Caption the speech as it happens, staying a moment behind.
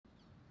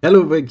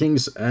Hello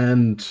Vikings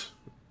and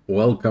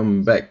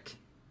welcome back.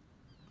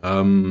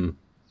 Um,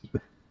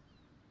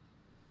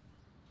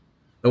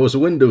 there was a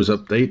Windows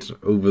update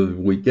over the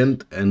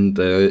weekend and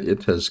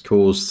it has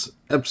caused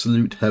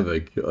absolute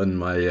havoc on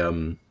my,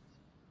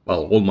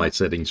 well, all my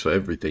settings for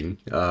everything.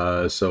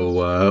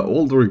 So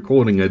all the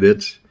recording I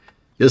did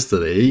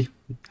yesterday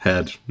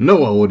had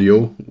no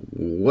audio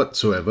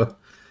whatsoever.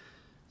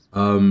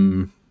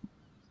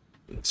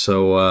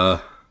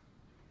 So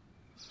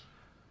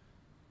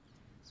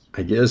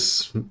I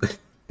guess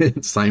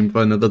it's time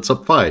for another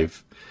top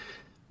 5.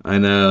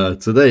 And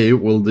today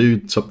we'll do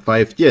top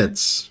 5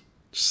 jets,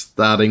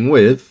 starting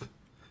with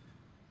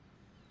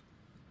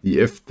the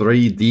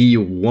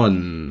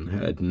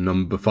F3D1 at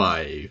number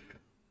 5.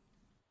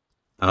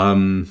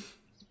 Um,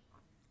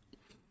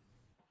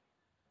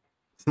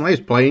 it's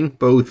nice playing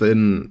both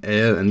in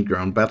air and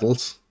ground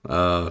battles.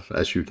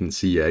 As you can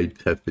see, I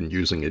have been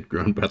using it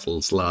ground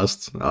battles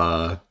last.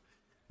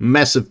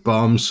 Massive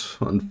bombs,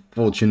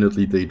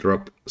 unfortunately they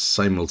drop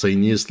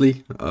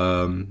simultaneously.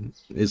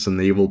 It's a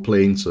naval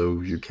plane,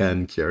 so you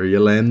can carrier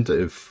land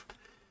if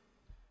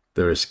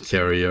there is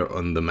carrier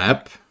on the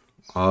map.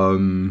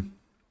 Does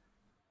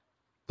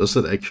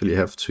it actually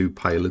have 2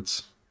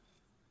 pilots?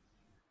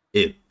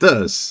 It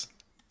does.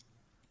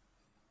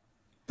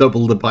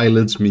 Double the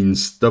pilots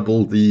means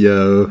double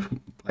the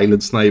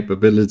pilot snipe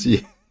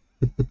ability.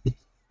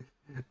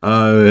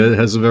 It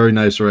has a very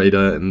nice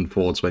radar and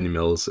 420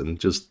 mils and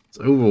just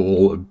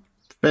overall a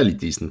fairly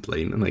decent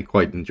plane, and I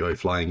quite enjoy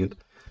flying it.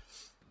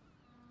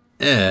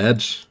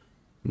 At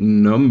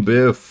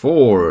number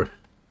 4,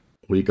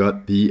 we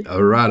got the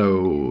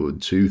Arado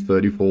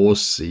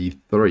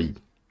 234C3.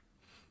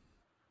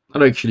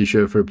 Not actually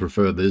sure if I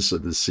prefer this or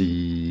the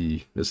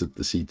C... is it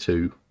the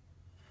C2?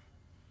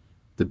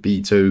 The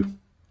B2.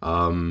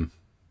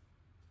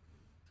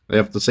 They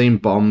have the same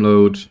bomb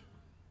load.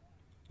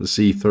 The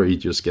C3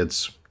 just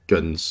gets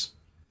guns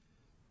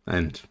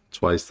and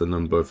twice the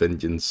number of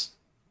engines.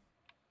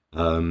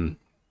 Or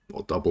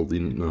double the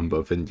number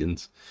of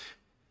engines.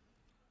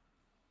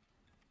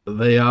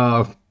 They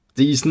are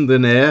decent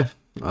in air,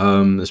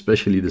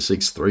 especially the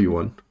 6.3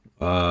 one.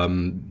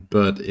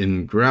 But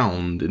in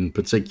ground in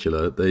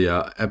particular, they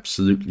are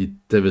absolutely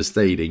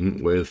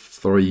devastating with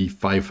 3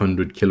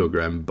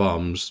 500-kilogram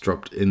bombs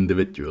dropped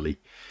individually.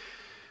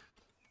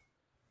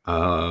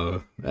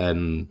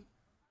 And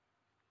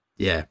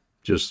yeah,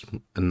 just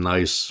a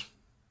nice,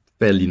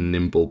 fairly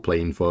nimble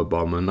plane for a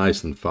bomber,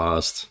 nice and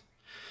fast.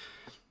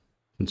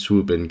 And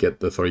swoop in,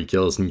 get the 3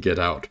 kills and get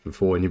out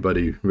before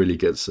anybody really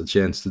gets a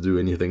chance to do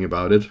anything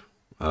about it.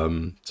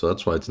 So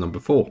that's why it's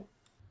number 4.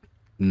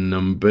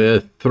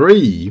 Number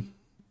 3,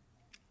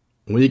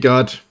 we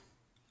got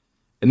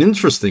an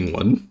interesting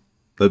one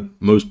that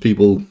most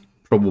people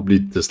probably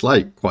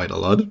dislike quite a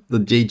lot, the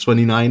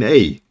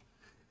J29A.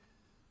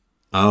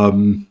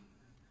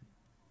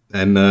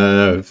 And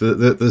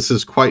this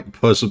is quite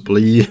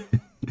possibly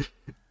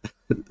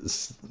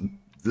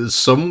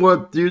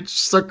somewhat due to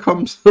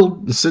Stockholm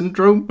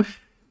Syndrome.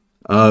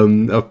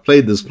 I've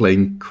played this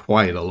plane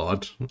quite a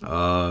lot,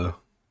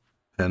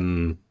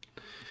 and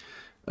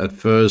at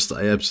first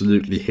I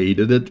absolutely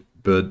hated it,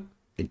 but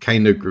it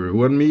kind of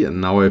grew on me,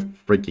 and now I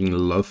freaking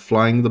love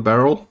flying the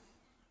barrel.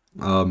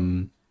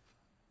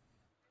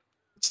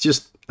 It's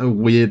just a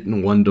weird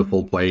and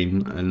wonderful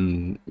plane,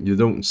 and you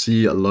don't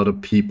see a lot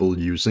of people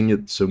using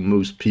it, so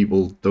most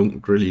people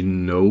don't really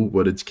know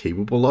what it's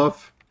capable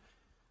of.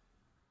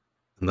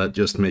 And that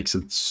just makes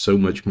it so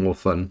much more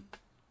fun.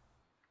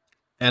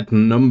 At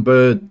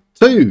number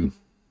 2,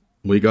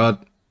 we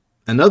got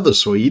another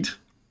Swede,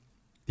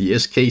 the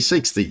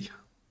SK60.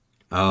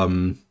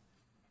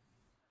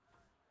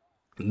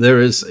 There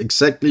is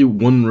exactly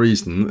one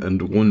reason,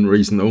 and one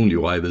reason only,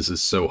 why this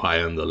is so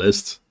high on the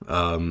list.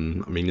 I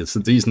mean, it's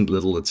a decent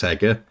little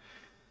attacker.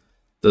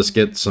 Does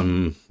get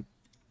some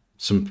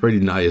pretty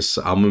nice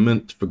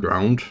armament for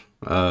ground.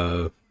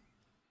 You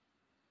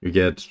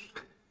get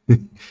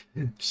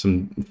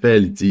some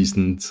fairly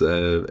decent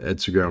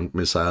air-to-ground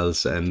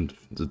missiles, and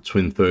the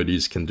twin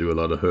 30s can do a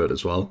lot of hurt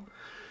as well.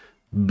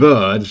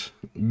 But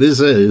this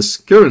is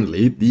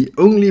currently the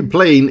only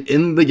plane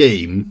in the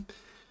game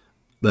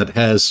that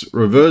has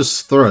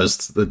reverse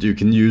thrust that you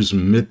can use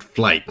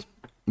mid-flight,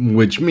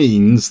 which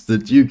means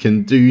that you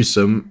can do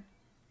some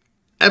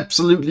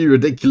absolutely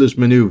ridiculous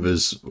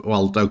maneuvers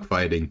while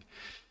dogfighting.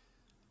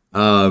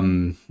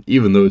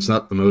 Even though it's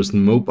not the most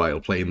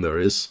mobile plane there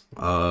is.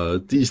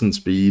 Decent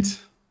speed,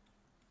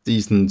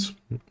 decent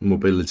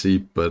mobility,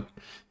 but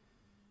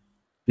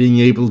being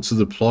able to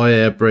deploy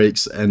air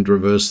brakes and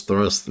reverse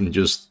thrust and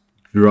just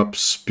drop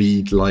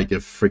speed like a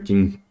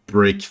freaking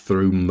brick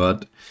through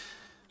mud,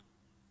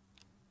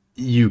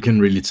 you can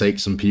really take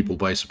some people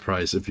by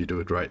surprise if you do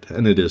it right,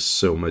 and it is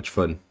so much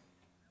fun.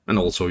 And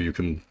also you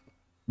can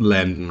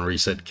land and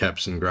reset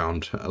caps and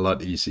ground a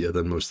lot easier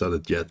than most other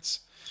jets.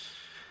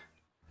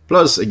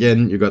 Plus,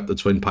 again, you got the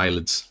twin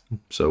pilots,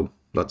 so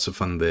lots of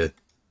fun there.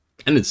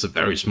 And it's a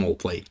very small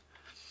plane.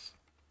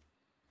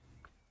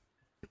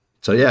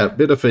 So yeah, a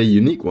bit of a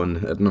unique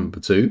one at number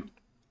 2.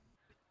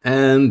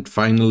 And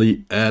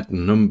finally, at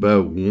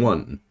number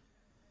 1,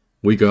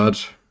 we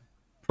got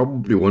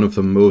probably one of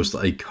the most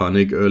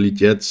iconic early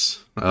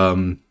jets,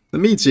 the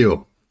Meteor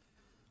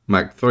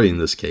Mark III in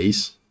this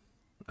case.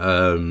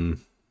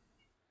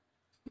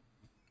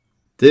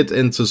 Did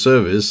enter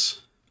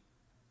service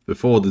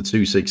before the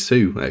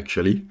 262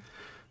 actually,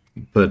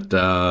 but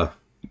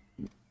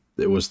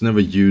it was never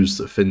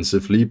used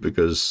offensively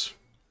because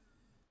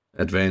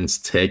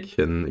advanced tech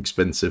and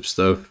expensive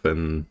stuff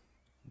and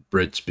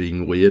Brits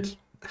being weird.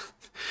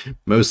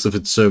 Most of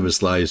its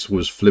service life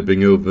was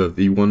flipping over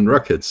V1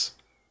 rockets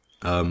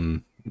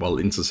while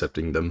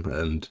intercepting them,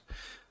 and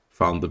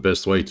found the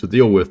best way to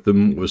deal with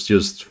them was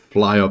just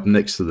fly up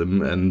next to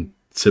them and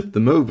tip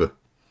them over.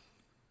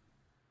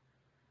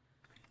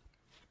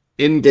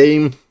 In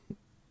game,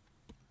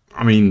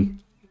 I mean,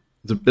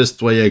 the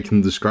best way I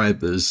can describe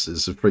this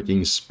is a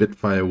freaking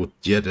Spitfire with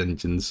jet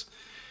engines.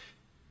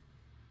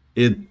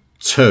 It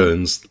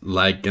turns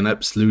like an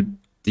absolute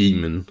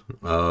demon.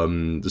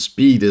 The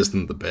speed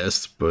isn't the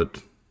best,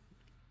 but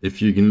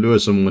if you can lure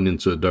someone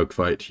into a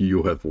dogfight,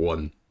 you have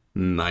won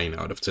 9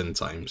 out of 10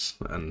 times.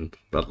 And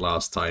that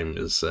last time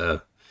is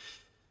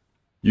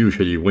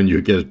usually when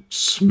you get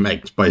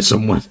smacked by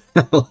someone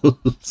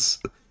else.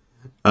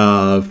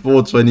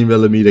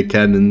 420mm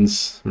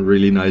cannons,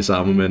 really nice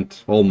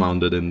armament, all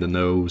mounted in the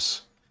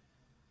nose.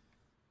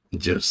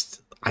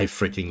 Just, I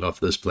freaking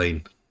love this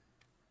plane.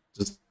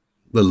 Just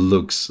the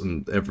looks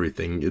and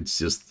everything, it's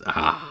just,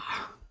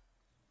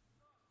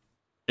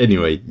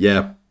 Anyway,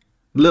 yeah,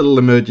 little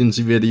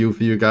emergency video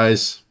for you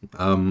guys.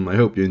 I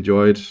hope you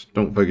enjoyed.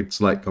 Don't forget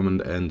to like,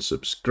 comment, and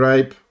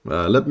subscribe.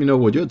 Let me know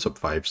what your top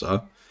 5s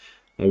are,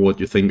 or what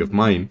you think of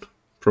mine.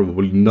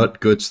 Probably not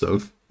good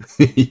stuff.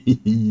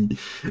 And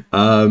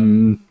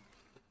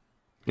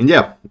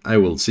yeah, I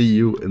will see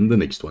you in the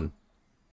next one.